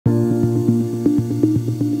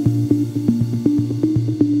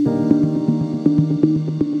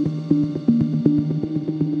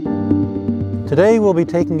Today we'll be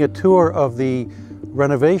taking a tour of the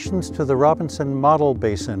renovations to the Robinson Model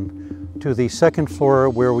Basin to the second floor,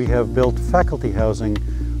 where we have built faculty housing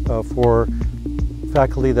for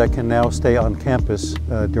faculty that can now stay on campus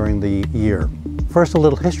during the year. First, a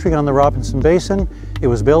little history on the Robinson Basin. It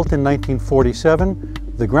was built in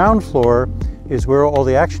 1947. The ground floor is where all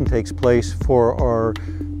the action takes place for our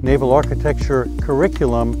naval architecture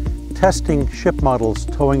curriculum, testing ship models,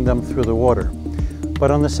 towing them through the water. But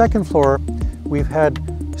on the second floor, we've had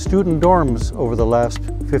student dorms over the last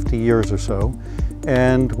 50 years or so,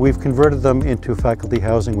 and we've converted them into faculty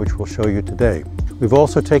housing, which we'll show you today. We've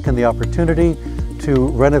also taken the opportunity to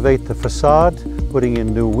renovate the facade, putting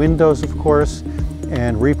in new windows, of course,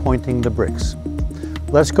 and repointing the bricks.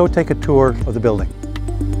 Let's go take a tour of the building.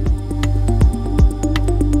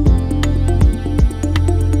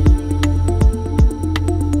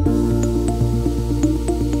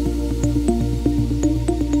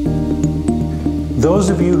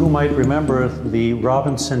 Those of you who might remember the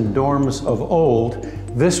Robinson dorms of old,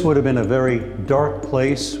 this would have been a very dark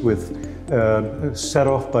place with set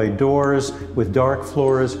off by doors, with dark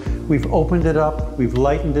floors. We've opened it up, we've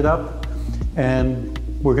lightened it up, and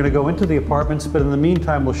we're going to go into the apartments, but in the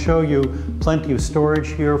meantime we'll show you plenty of storage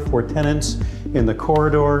here for tenants in the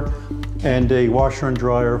corridor and a washer and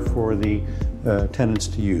dryer for the tenants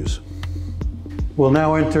to use. We'll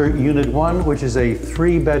now enter Unit 1, which is a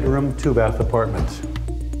 3-bedroom, 2-bath apartment.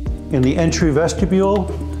 In the entry vestibule,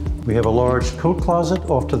 we have a large coat closet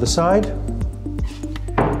off to the side.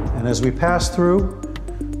 And as we pass through,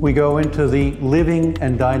 we go into the living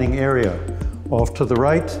and dining area. Off to the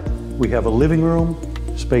right, we have a living room,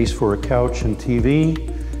 space for a couch and TV.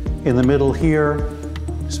 In the middle here,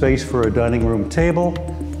 space for a dining room table.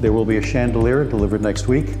 There will be a chandelier delivered next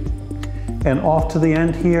week. And off to the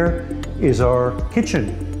end here is our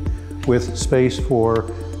kitchen, with space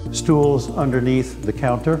for stools underneath the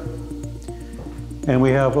counter. And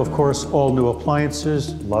we have, of course, all new appliances,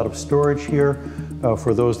 a lot of storage here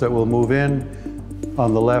for those that will move in.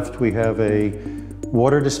 On the left, we have a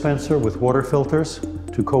water dispenser with water filters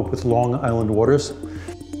to cope with Long Island waters.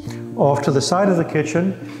 Off to the side of the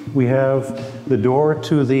kitchen, we have the door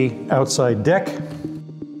to the outside deck.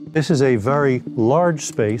 This is a very large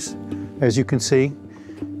space, as you can see.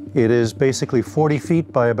 It is basically 40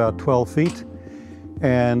 feet by about 12 feet.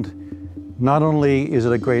 And not only is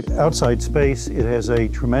it a great outside space, it has a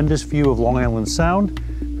tremendous view of Long Island Sound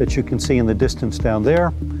that you can see in the distance down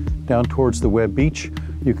there, down towards the Webb Beach.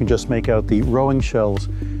 You can just make out the rowing shells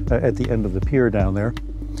at the end of the pier down there.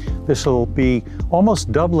 This will be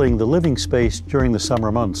almost doubling the living space during the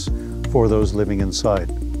summer months for those living inside.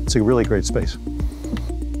 It's a really great space.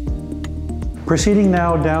 Proceeding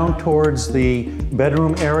now down towards the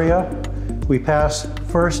bedroom area, we pass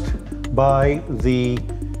first by the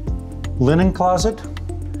linen closet,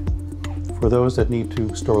 for those that need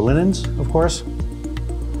to store linens, of course,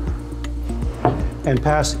 and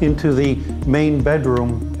pass into the main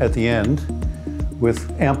bedroom at the end with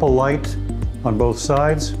ample light on both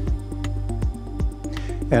sides.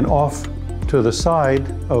 And off to the side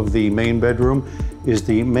of the main bedroom is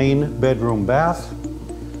the main bedroom bath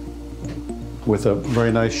with a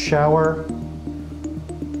very nice shower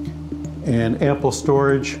and ample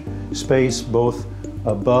storage space both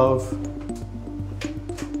above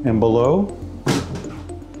and below.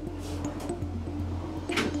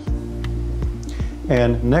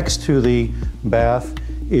 And next to the bath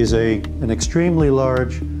is an extremely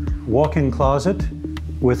large walk-in closet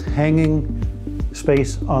with hanging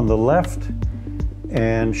space on the left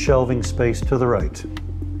and shelving space to the right.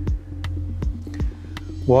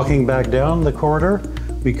 Walking back down the corridor,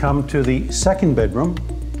 we come to the second bedroom.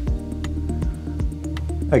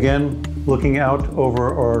 Again, looking out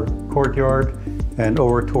over our courtyard and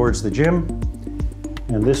over towards the gym.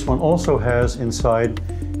 And this one also has inside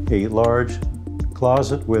a large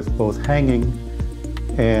closet with both hanging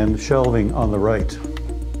and shelving on the right.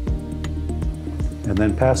 And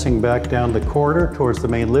then passing back down the corridor towards the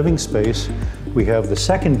main living space, we have the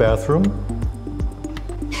second bathroom.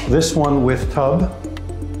 This one with tub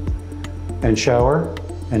and shower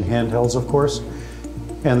and handhelds, of course,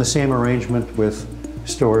 and the same arrangement with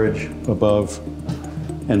storage above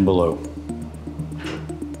and below.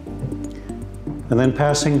 And then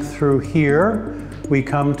passing through here, we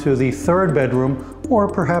come to the third bedroom, or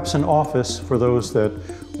perhaps an office for those that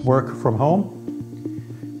work from home.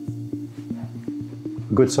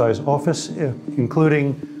 A good-sized office,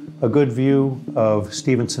 including a good view of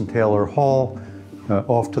Stevenson Taylor Hall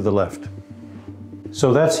off to the left.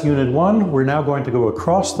 So that's Unit 1. We're now going to go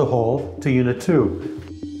across the hall to Unit 2.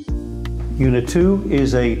 Unit 2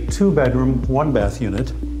 is a 2-bedroom, 1-bath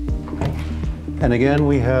unit. And again,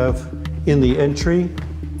 we have in the entry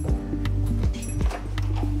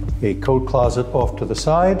a coat closet off to the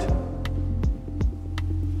side.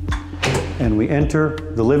 And we enter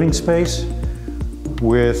the living space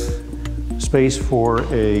with space for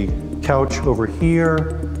a couch over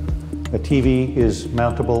here. A TV is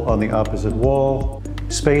mountable on the opposite wall.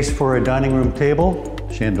 Space for a dining room table.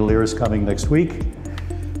 Chandelier is coming next week.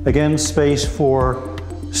 Again, space for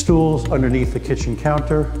stools underneath the kitchen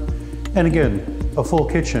counter. And again, a full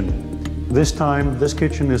kitchen. This time, this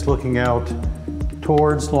kitchen is looking out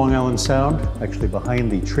towards Long Island Sound, actually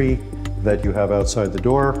behind the tree that you have outside the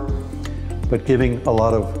door, but giving a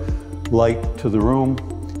lot of light to the room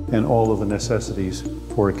and all of the necessities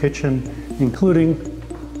for a kitchen, including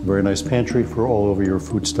a very nice pantry for all of your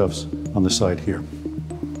foodstuffs on the side here.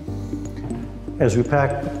 As we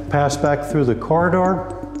pass back through the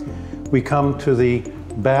corridor, we come to the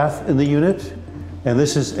bath in the unit, and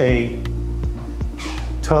this is a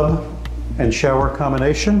tub and shower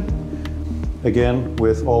combination, again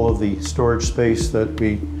with all of the storage space that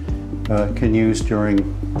we can use during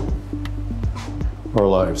our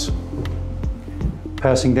lives.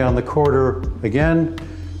 Passing down the corridor again,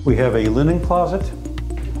 we have a linen closet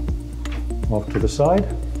off to the side.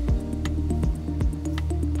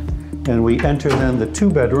 And we enter then the two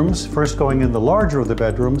bedrooms, first going in the larger of the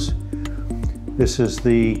bedrooms. This is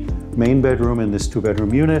the main bedroom in this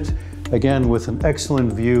two-bedroom unit, again with an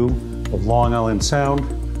excellent view of Long Island Sound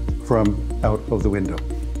from out of the window.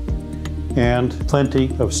 And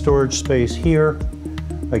plenty of storage space here,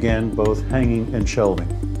 again both hanging and shelving.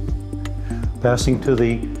 Passing to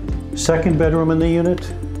the second bedroom in the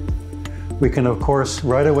unit, we can of course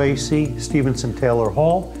right away see Stevenson Taylor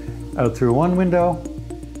Hall out through one window,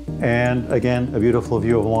 and again a beautiful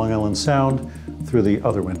view of Long Island Sound through the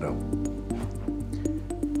other window.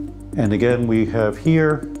 And again we have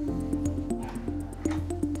here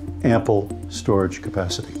ample storage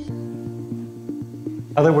capacity.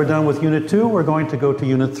 Now that we're done with Unit 2, we're going to go to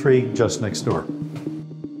Unit 3 just next door.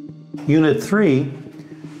 Unit 3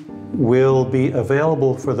 will be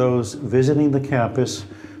available for those visiting the campus.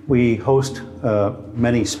 We host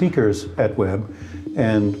many speakers at Webb,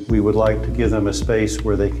 and we would like to give them a space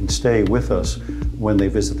where they can stay with us when they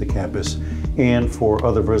visit the campus, and for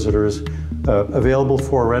other visitors, available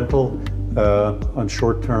for rental on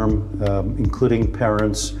short term, including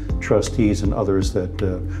parents, trustees, and others that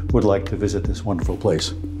would like to visit this wonderful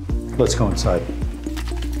place. Let's go inside.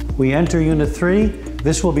 We enter Unit 3.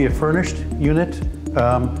 This will be a furnished unit.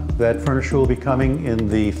 That furniture will be coming in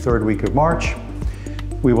the third week of March.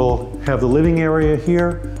 We will have the living area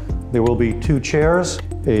here. There will be two chairs,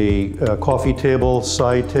 a coffee table,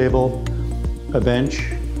 side table, a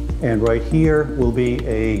bench, and right here will be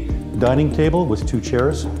a dining table with two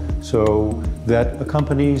chairs. So that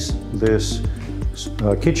accompanies this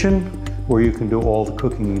kitchen where you can do all the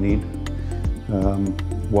cooking you need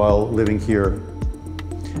while living here.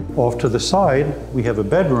 Off to the side, we have a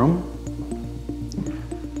bedroom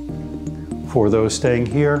for those staying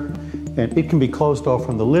here, and it can be closed off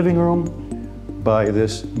from the living room by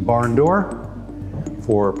this barn door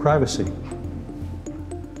for privacy.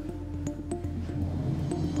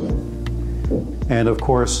 And of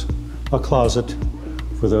course, a closet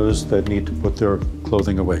for those that need to put their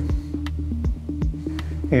clothing away.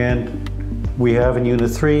 And we have in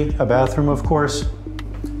Unit 3 a bathroom, of course,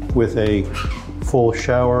 with a full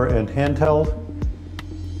shower and handheld,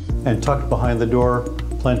 and tucked behind the door,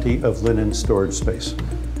 plenty of linen storage space.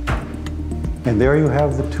 And there you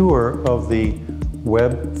have the tour of the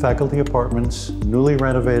Webb Faculty Apartments, newly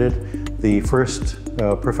renovated. The first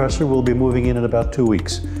professor will be moving in about 2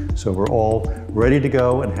 weeks. So we're all ready to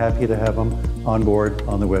go and happy to have them on board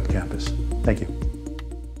on the Webb campus. Thank you.